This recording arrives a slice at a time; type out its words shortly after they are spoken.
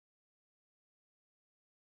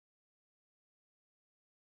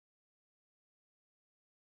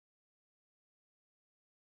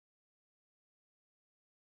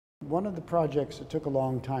One of the projects that took a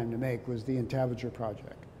long time to make was the Entablature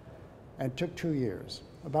project, and it took 2 years.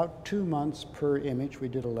 About 2 months per image. We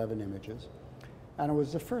did 11 images. And it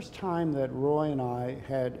was the first time that Roy and I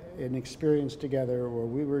had an experience together where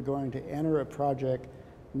we were going to enter a project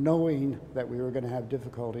knowing that we were going to have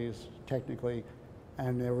difficulties technically,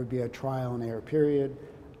 and there would be a trial and error period,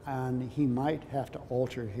 and he might have to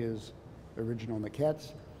alter his original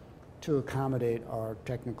maquettes to accommodate our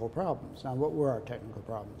technical problems. Now, what were our technical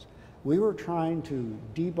problems? We were trying to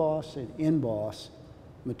deboss and emboss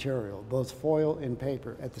material, both foil and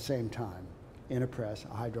paper, at the same time in a press,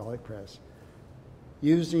 a hydraulic press,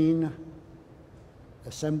 using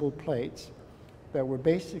assembled plates that were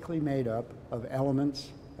basically made up of elements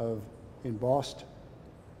of embossed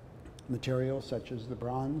material, such as the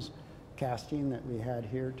bronze casting that we had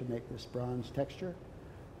here to make this bronze texture,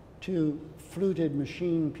 to fluted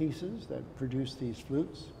machine pieces that produce these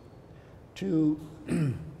flutes, to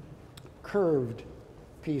curved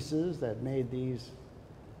pieces that made these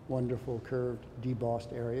wonderful curved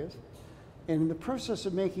debossed areas. And in the process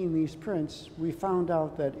of making these prints, we found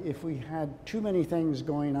out that if we had too many things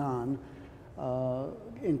going on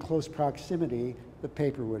in close proximity, the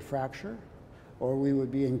paper would fracture, or we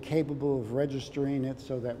would be incapable of registering it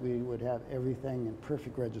so that we would have everything in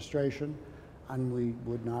perfect registration, and we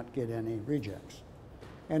would not get any rejects.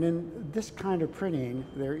 And in this kind of printing,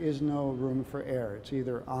 there is no room for error. It's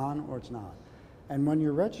either on or it's not. And when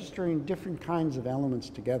you're registering different kinds of elements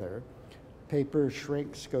together, paper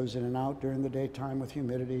shrinks, goes in and out during the daytime with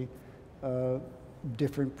humidity.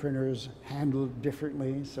 Different printers handle it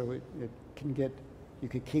differently, so it can get, you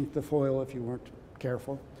could kink the foil if you weren't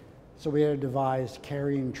careful. So we had devised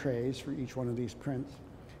carrying trays for each one of these prints.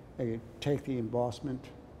 They take the embossment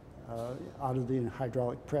out of the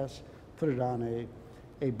hydraulic press, put it on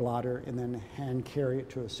a blotter, and then hand carry it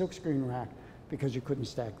to a silkscreen rack, because you couldn't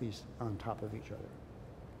stack these on top of each other.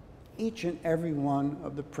 Each and every one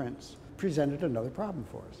of the prints presented another problem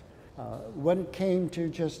for us. When it came to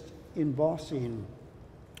just embossing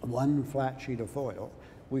one flat sheet of foil,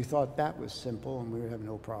 we thought that was simple and we would have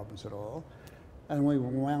no problems at all. And we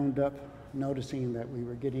wound up noticing that we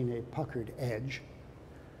were getting a puckered edge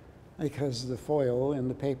because the foil and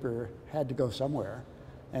the paper had to go somewhere.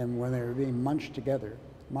 And when they were being munched together,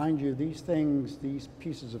 mind you, these things, these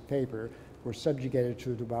pieces of paper, were subjugated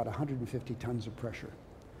to about 150 tons of pressure.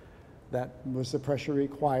 That was the pressure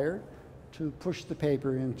required to push the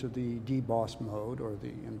paper into the deboss mode or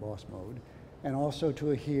the emboss mode, and also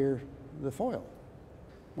to adhere the foil.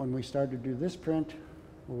 When we started to do this print,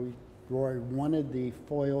 Roy wanted the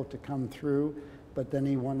foil to come through, but then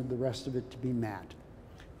he wanted the rest of it to be matte.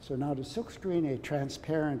 So now to silkscreen a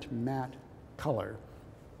transparent matte color,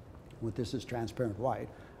 what this is transparent white,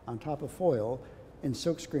 on top of foil, in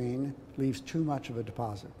silkscreen leaves too much of a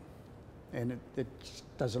deposit, and it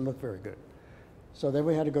just doesn't look very good. So then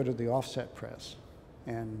we had to go to the offset press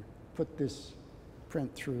and put this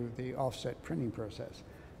print through the offset printing process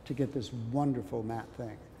to get this wonderful matte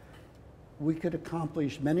thing. We could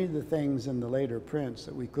accomplish many of the things in the later prints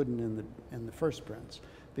that we couldn't in the first prints,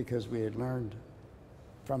 because we had learned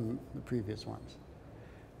from the previous ones.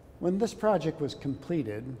 When this project was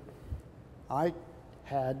completed, I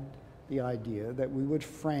had the idea that we would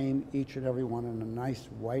frame each and every one in a nice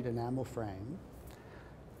white enamel frame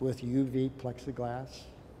with UV plexiglass,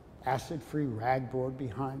 acid-free ragboard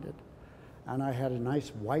behind it, and I had a nice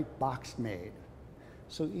white box made.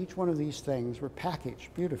 So each one of these things were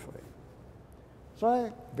packaged beautifully. So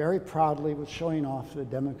I very proudly was showing off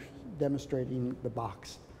demonstrating the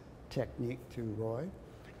box technique to Roy.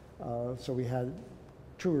 So we had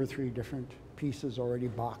 2 or 3 different pieces already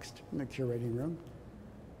boxed in the curating room.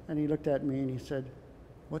 And he looked at me and he said,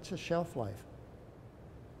 "What's a shelf life?"